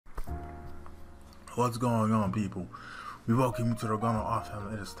What's going on, people? We welcome you to the Gunner Off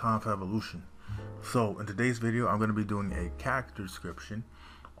Family. It is time for evolution. So, in today's video, I'm going to be doing a character description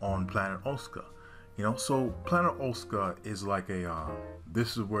on planet Osca. So planet Osca is like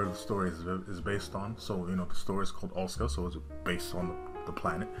this is where the story is based on. So, the story is called Osca, so it's based on the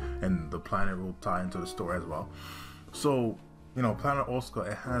planet, and the planet will tie into the story as well. So, planet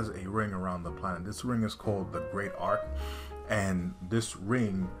Osca, it has a ring around the planet. This ring is called the Great Arc, and this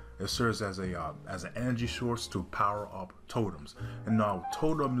ring, it serves as an energy source to power up totems. And now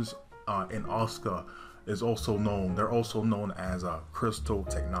totems in Osca is also known. They're also known as crystal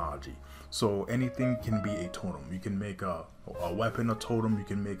technology. So anything can be a totem. You can make a weapon a totem. You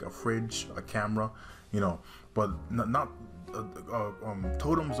can make a fridge, a camera. But not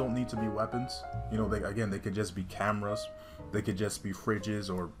totems don't need to be weapons. They could just be cameras. They could just be fridges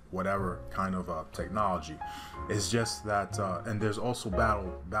or whatever kind of technology. It's just that, and there's also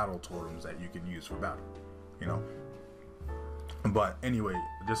battle totems that you can use for battle. But anyway,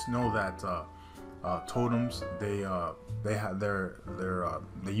 just know that totems, they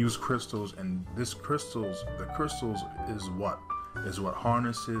use crystals, and the crystals is what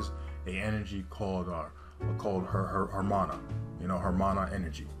harnesses a energy called Hermana. Hermana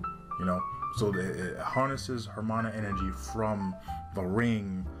energy. So it harnesses Hermana energy from the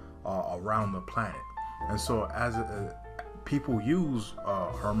ring around the planet. And so as people use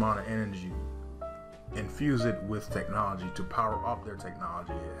Hermana energy, infuse it with technology to power up their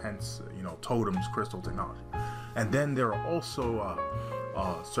technology, hence totems, crystal technology. And then there are also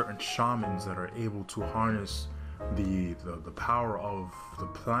certain shamans that are able to harness the power of the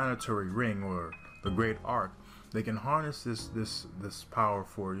planetary ring or the Great Arc. They can harness this power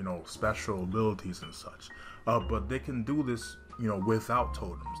for special abilities and such, but they can do this without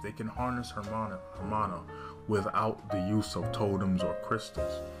totems. They can harness Hermana without the use of totems or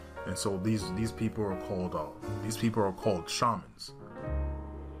crystals. And so these people are called shamans.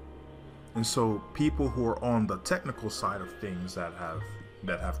 And so people who are on the technical side of things that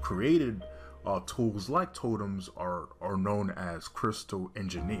have created tools like totems are known as crystal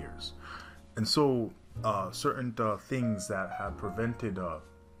engineers. And so certain things that have prevented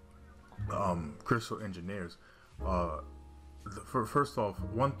crystal engineers. First off,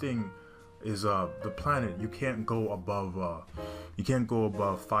 one thing is the planet. You can't go above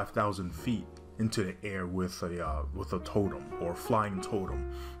 5,000 feet into the air with a totem or flying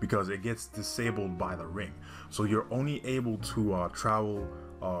totem, because it gets disabled by the ring. So you're only able to travel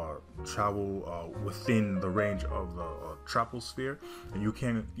within the range of the troposphere, and you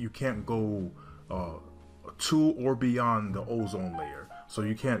can't go to or beyond the ozone layer. So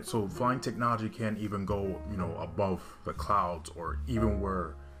you can't. So flying technology can't even go above the clouds or even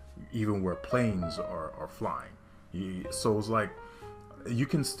where planes are flying. So it's like you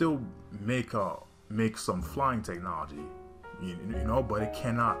can still make some flying technology, but it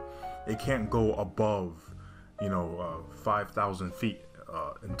can't go above 5,000 feet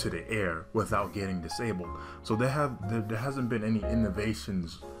into the air without getting disabled. So there hasn't been any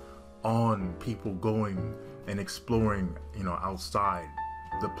innovations on people going and exploring outside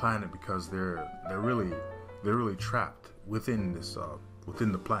the planet, because they're really trapped within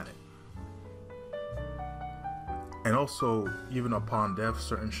the planet. And also, even upon death,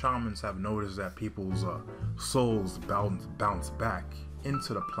 certain shamans have noticed that people's souls bounce back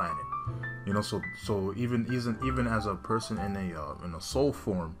into the planet. So even as a person in a soul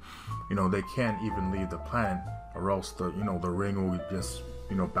form, they can't even leave the planet, or else the ring will just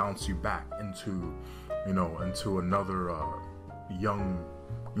bounce you back into another young,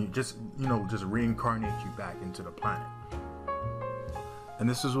 just reincarnate you back into the planet. And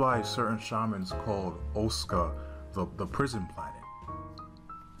this is why certain shamans called Osca the prison planet.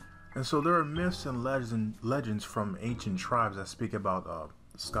 And so there are myths and legends from ancient tribes that speak about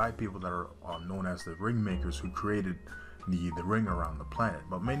sky people that are known as the ring makers, who created the ring around the planet.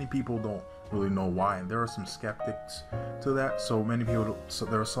 But many people don't really know why, and there are some skeptics to that. So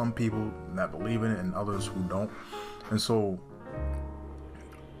there are some people that believe in it and others who don't. And so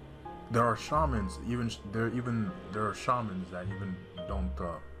there are shamans, there are shamans that even don't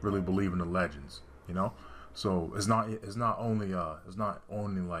really believe in the legends. So it's not only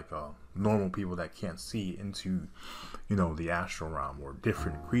like normal people that can't see into the astral realm or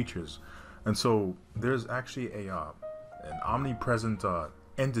different creatures. And so there's actually an omnipresent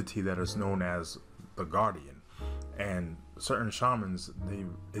entity that is known as the Guardian. And certain shamans,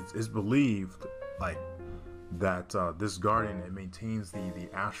 it's believed that this Guardian, it maintains the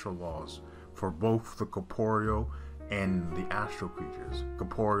astral laws for both the corporeal and the astral creatures.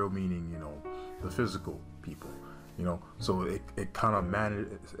 Corporeal meaning the physical people, So it kind of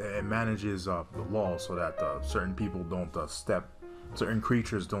manages the law so that certain people don't certain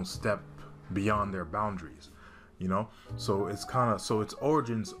creatures don't step beyond their boundaries, so it's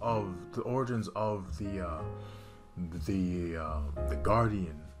origins of the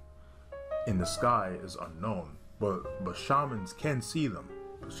guardian in the sky is unknown, but shamans can see them.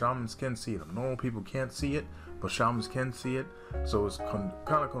 Normal people can't see it, but shamans can see it. So it's kind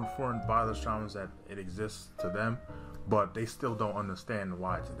of confirmed by the shamans that it exists to them, but they still don't understand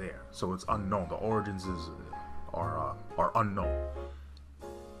why it's there. So it's unknown. The origins are unknown.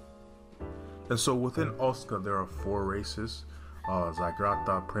 And so within Osca there are 4 races: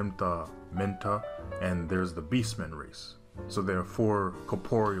 Zagrata, Primta, Minta, and there's the Beastmen race. So there are 4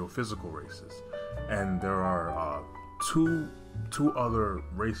 corporeal physical races, and there are two other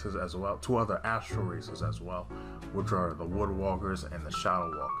races as well, 2 other astral races as well, which are the Woodwalkers and the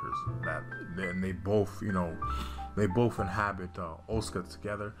Shadowwalkers. They both inhabit Osca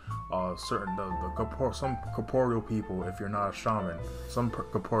together. Some corporeal people, if you're not a shaman, some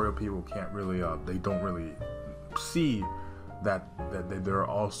corporeal people can't really they don't really see that there are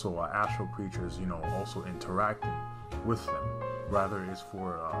also astral creatures, also interacting with them. Rather, it's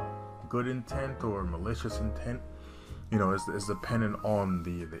for good intent or malicious intent. It's dependent on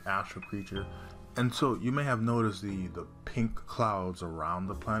the astral creature. And so you may have noticed the pink clouds around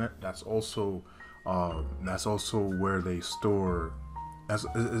the planet. That's also where they store.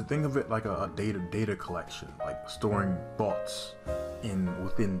 Think of it like a data collection, like storing thoughts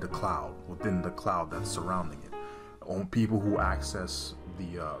within the cloud that's surrounding it. On people who access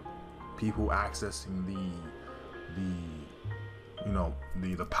accessing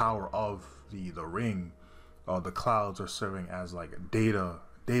the power of the ring. The clouds are serving as like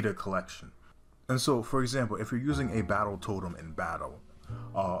data collection. And so, for example, if you're using a battle totem in battle,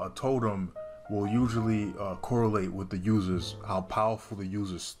 a totem will usually correlate with the user's, how powerful the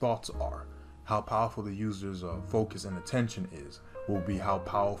user's thoughts are, how powerful the user's focus and attention is, will be how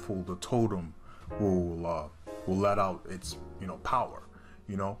powerful the totem will let out its power,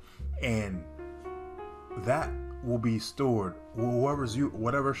 and that will be stored.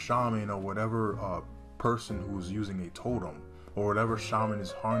 Whatever shaman or whatever person who's using a totem, or whatever shaman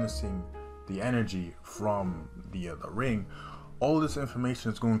is harnessing the energy from the ring, all this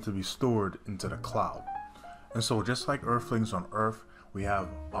information is going to be stored into the cloud. And so just like Earthlings on Earth, we have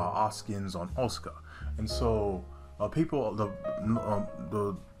Oskians on Osca. And so people,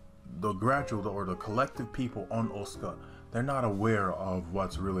 the gradual or the collective people on Osca, they're not aware of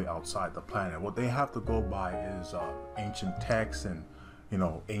what's really outside the planet. What they have to go by is ancient texts and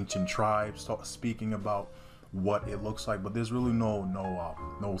ancient tribes speaking about what it looks like, but there's really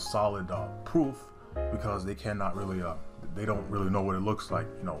no solid proof, because they cannot really they don't really know what it looks like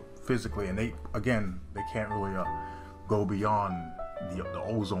physically, and they can't really go beyond the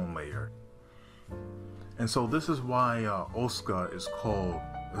ozone layer. And so this is why Osca is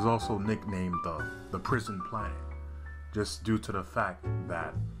also nicknamed the prison planet, just due to the fact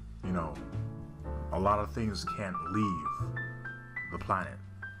that a lot of things can't leave the planet.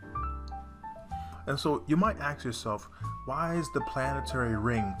 And so you might ask yourself, why is the planetary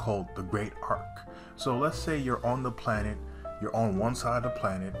ring called the Great Arc? So let's say you're on the planet, you're on one side of the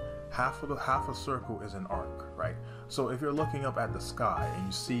planet, half a circle is an arc, right? So if you're looking up at the sky and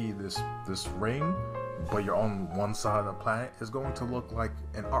you see this ring, but you're on one side of the planet, it's going to look like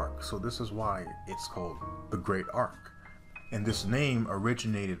an arc. So this is why it's called the Great Arc. And this name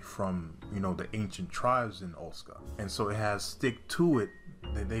originated from, the ancient tribes in Osca. And so it has stick to it.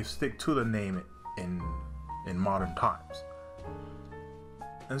 They stick to the name in modern times.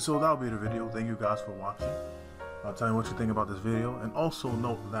 And so that'll be the video. Thank you guys for watching. Tell me what you think about this video. And also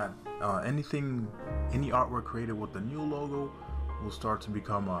note that any artwork created with the new logo will start to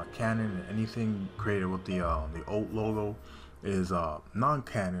become canon, and anything created with the old logo is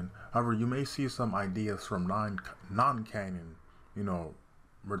non-canon. However, you may see some ideas from non-canon,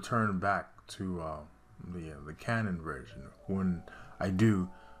 return back to the canon version when I do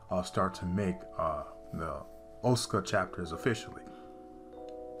start to make the Osca chapters officially.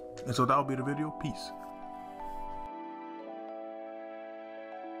 And so that'll be the video. Peace.